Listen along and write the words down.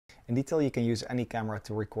In detail, you can use any camera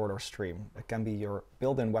to record or stream. It can be your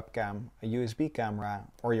built-in webcam, a USB camera,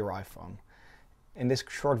 or your iPhone. In this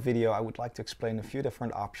short video, I would like to explain a few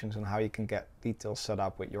different options on how you can get details set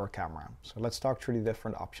up with your camera. So let's talk through the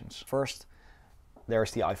different options. First,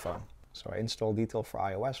 there's the iPhone. So I install Detail for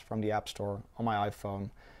iOS from the App Store on my iPhone,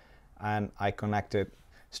 and I connect it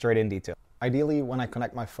straight in Detail. Ideally, when I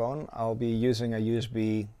connect my phone, I'll be using a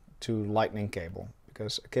USB to Lightning cable,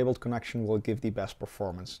 because a cabled connection will give the best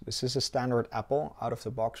performance. This is a standard Apple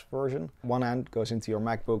out-of-the-box version. One end goes into your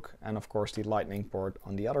MacBook and of course the Lightning port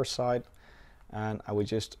on the other side, and I would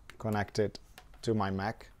just connect it to my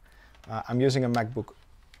Mac. I'm using a MacBook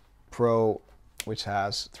Pro which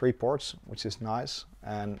has 3 ports, which is nice,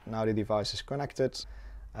 and now the device is connected.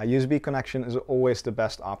 A USB connection is always the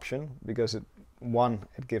best option because it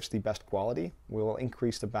gives the best quality. We will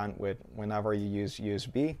increase the bandwidth whenever you use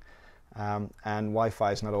USB. And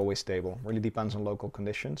Wi-Fi is not always stable, really depends on local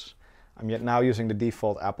conditions. I'm yet now using the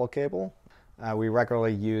default Apple cable. We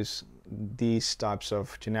regularly use these types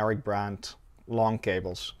of generic brand long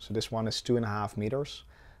cables. So this one is 2.5 meters.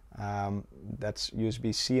 That's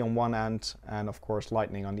USB-C on one end and of course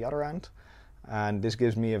Lightning on the other end. And this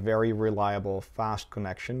gives me a very reliable, fast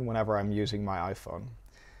connection whenever I'm using my iPhone.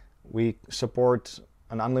 We support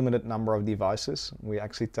an unlimited number of devices. We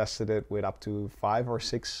actually tested it with up to 5 or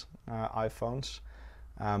 6 iPhones.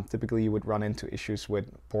 Typically you would run into issues with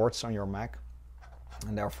ports on your Mac,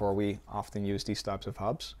 and therefore we often use these types of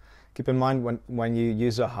hubs. Keep in mind when you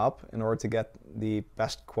use a hub, in order to get the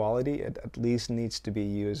best quality, it at least needs to be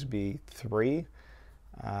USB 3.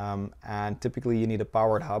 And typically you need a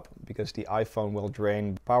powered hub because the iPhone will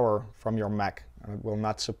drain power from your Mac. It will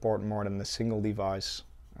not support more than a single device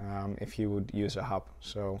if you would use a hub.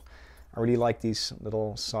 So I really like these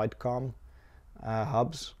little Sidecom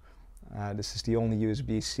hubs. This is the only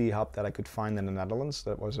USB-C hub that I could find in the Netherlands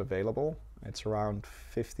that was available. It's around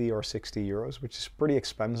 50 or 60 euros, which is pretty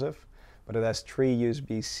expensive, but it has 3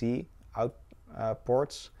 USB-C out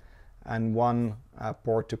ports and 1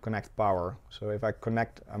 port to connect power. So if I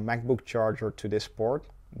connect a MacBook charger to this port,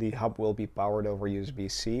 the hub will be powered over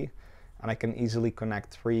USB-C, and I can easily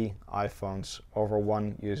connect 3 iPhones over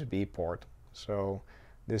 1 USB port. So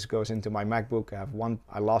this goes into my MacBook.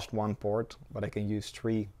 I lost 1 port, but I can use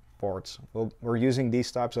 3 ports. We're using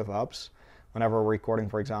these types of hubs whenever we're recording,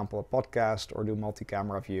 for example, a podcast or do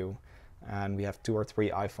multi-camera view, and we have 2 or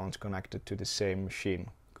 3 iPhones connected to the same machine.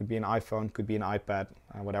 Could be an iPhone, could be an iPad,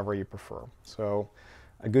 whatever you prefer. So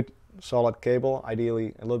a good solid cable,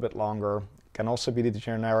 ideally a little bit longer. Can also be the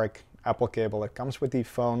generic Apple cable that comes with the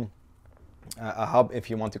phone. A hub if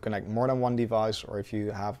you want to connect more than 1 device, or if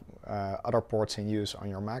you have other ports in use on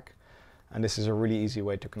your Mac. And this is a really easy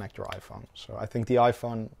way to connect your iPhone. So I think the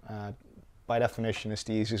iPhone, by definition, is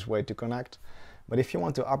the easiest way to connect. But if you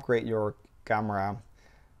want to upgrade your camera,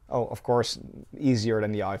 of course, easier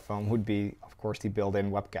than the iPhone would be, of course, the built-in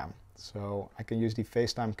webcam. So I can use the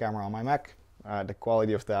FaceTime camera on my Mac. The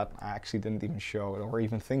quality of that, I actually didn't even show it or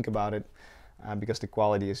even think about it because the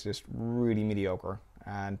quality is just really mediocre.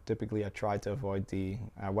 And typically I try to avoid the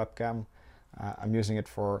webcam. I'm using it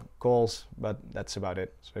for calls, but that's about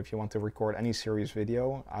it. So if you want to record any serious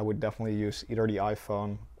video, I would definitely use either the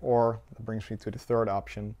iPhone, or that brings me to the third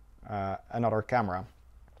option, another camera.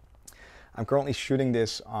 I'm currently shooting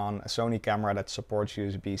this on a Sony camera that supports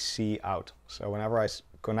USB-C out. So whenever I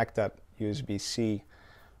connect that USB-C,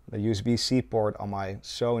 the USB-C port on my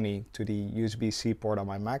Sony to the USB-C port on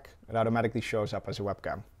my Mac, it automatically shows up as a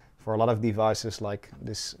webcam. For a lot of devices like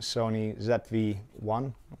this Sony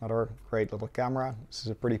ZV-1, another great little camera. This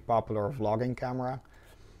is a pretty popular vlogging camera.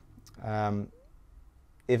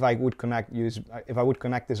 If I would connect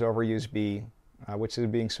this over USB, which is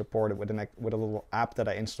being supported with a little app that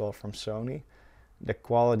I installed from Sony, the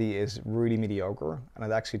quality is really mediocre and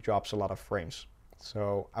it actually drops a lot of frames.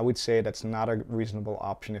 So I would say that's not a reasonable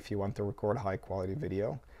option if you want to record high quality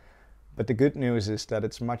video. But the good news is that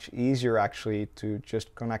it's much easier actually to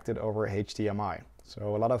just connect it over HDMI.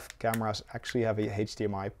 So a lot of cameras actually have a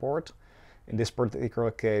HDMI port. In this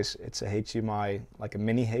particular case, it's a HDMI, like a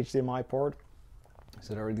mini HDMI port.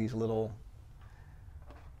 So there are these little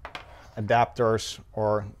adapters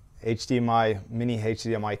or HDMI, mini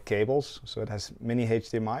HDMI cables. So it has mini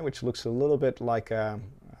HDMI, which looks a little bit like a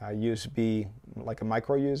USB, like a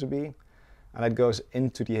micro USB. And it goes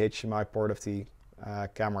into the HDMI port of the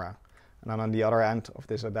camera. And then on the other end of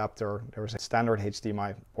this adapter, there's a standard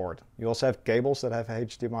HDMI port. You also have cables that have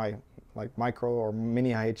HDMI, like micro or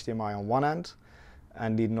mini HDMI on one end,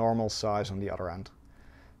 and the normal size on the other end.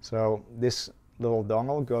 So this little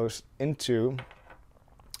dongle goes into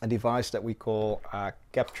a device that we call a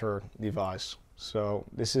capture device. So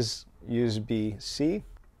this is USB-C.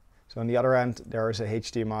 So on the other end, there is a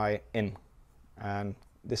HDMI in. And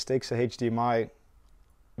this takes a HDMI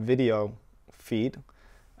video feed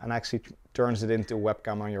and actually turns it into a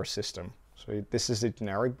webcam on your system. So this is the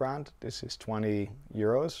generic brand. This is 20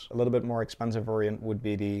 euros. A little bit more expensive variant would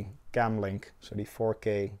be the CamLink, so the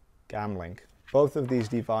 4K CamLink. Both of these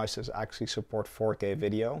devices actually support 4K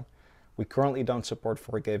video. We currently don't support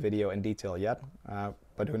 4K video in detail yet,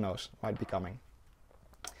 but who knows, might be coming.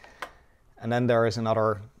 And then there is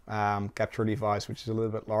another capture device which is a little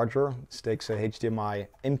bit larger. This takes a HDMI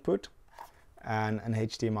input and an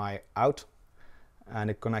HDMI out, and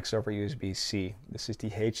it connects over USB-C. This is the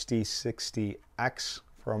HD60X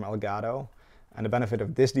from Elgato. And the benefit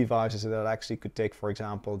of this device is that it actually could take, for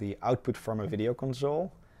example, the output from a video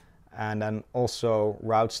console and then also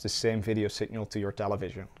routes the same video signal to your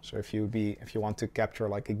television. So if you want to capture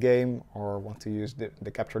like a game or want to use the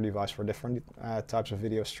capture device for different types of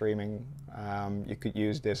video streaming, you could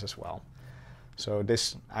use this as well. So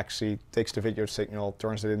this actually takes the video signal,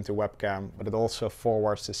 turns it into webcam, but it also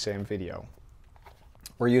forwards the same video.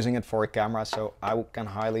 We're using it for a camera, so I can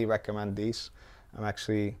highly recommend these. I'm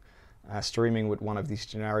actually streaming with one of these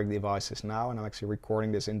generic devices now, and I'm actually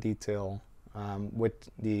recording this in detail with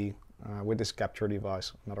this capture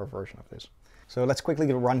device, another version of this. So let's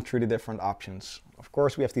quickly run through the different options. Of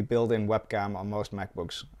course, we have the built-in webcam on most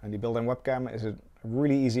MacBooks, and the built-in webcam is a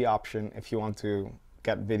really easy option if you want to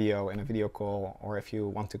get video in a video call or if you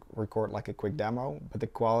want to record like a quick demo, but the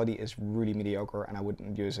quality is really mediocre and I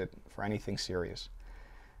wouldn't use it for anything serious.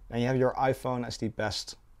 Then you have your iPhone as the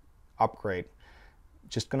best upgrade.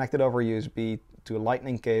 Just connect it over USB to a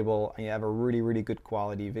lightning cable and you have a really good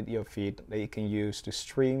quality video feed that you can use to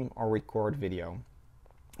stream or record video.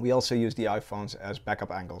 We also use the iPhones as backup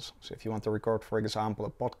angles. So if you want to record, for example, a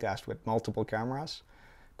podcast with multiple cameras,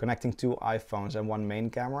 connecting two iPhones and one main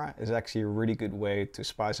camera is actually a really good way to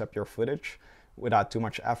spice up your footage without too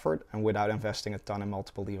much effort and without investing a ton in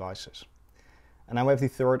multiple devices. And then we have the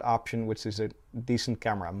third option, which is a decent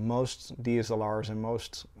camera. Most DSLRs and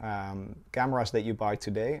most cameras that you buy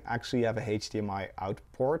today actually have a HDMI out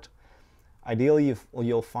port. Ideally,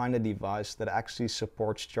 you'll find a device that actually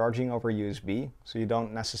supports charging over USB, so you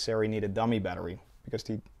don't necessarily need a dummy battery, because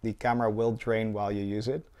the camera will drain while you use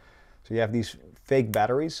it. So you have these fake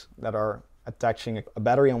batteries that are attaching a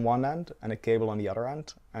battery on one end and a cable on the other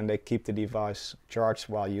end, and they keep the device charged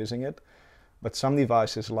while using it. But some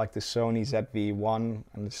devices like the Sony ZV-1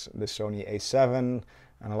 and the Sony A7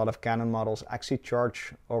 and a lot of Canon models actually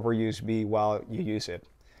charge over USB while you use it.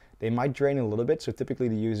 They might drain a little bit, so typically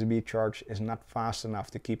the USB charge is not fast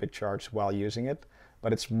enough to keep it charged while using it,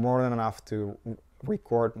 but it's more than enough to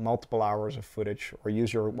record multiple hours of footage or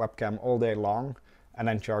use your webcam all day long and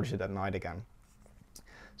then charge it at night again.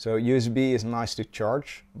 So USB is nice to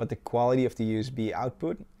charge, but the quality of the USB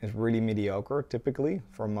output is really mediocre typically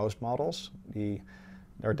for most models. There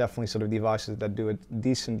are definitely sort of devices that do a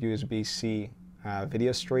decent USB-C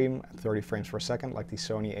video stream at 30 frames per second, like the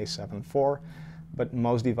Sony A7 IV, but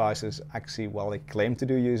most devices actually, while they claim to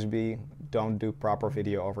do USB, don't do proper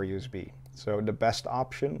video over USB. So the best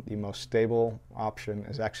option, the most stable option,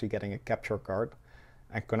 is actually getting a capture card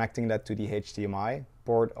and connecting that to the HDMI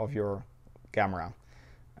port of your camera.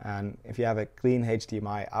 And if you have a clean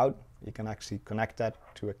HDMI out, you can actually connect that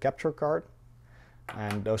to a capture card,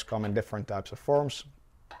 and those come in different types of forms.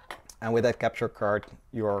 And with that capture card,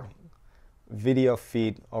 your video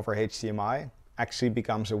feed over HDMI actually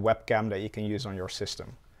becomes a webcam that you can use on your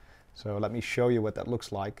system. So let me show you what that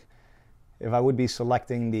looks like. If I would be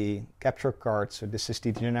selecting the capture card, so this is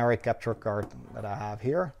the generic capture card that I have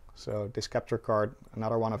here. So this capture card,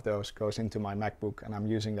 another one of those, goes into my MacBook and I'm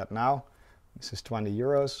using that now. This is 20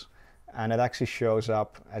 euros, and it actually shows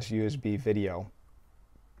up as USB video.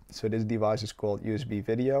 So this device is called USB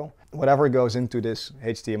video. Whatever goes into this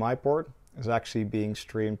HDMI port is actually being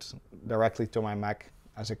streamed directly to my Mac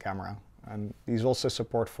as a camera. And these also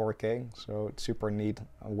support 4K, so it's super neat,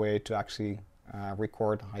 a way to actually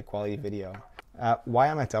record high quality video. Why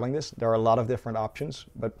am I telling this? There are a lot of different options,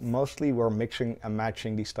 but mostly we're mixing and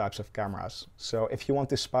matching these types of cameras. So if you want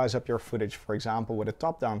to spice up your footage, for example, with a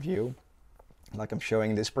top-down view, like I'm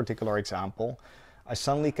showing in this particular example, I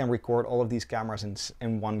suddenly can record all of these cameras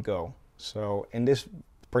in one go. So in this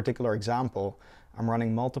particular example, I'm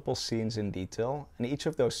running multiple scenes in detail, and each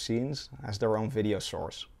of those scenes has their own video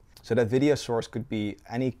source. So that video source could be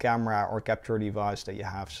any camera or capture device that you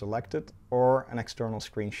have selected, or an external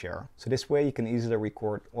screen share. So this way you can easily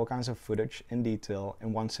record all kinds of footage in detail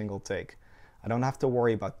in one single take. I don't have to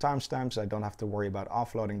worry about timestamps, I don't have to worry about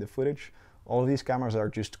offloading the footage. All of these cameras are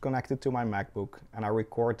just connected to my MacBook and I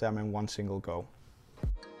record them in one single go.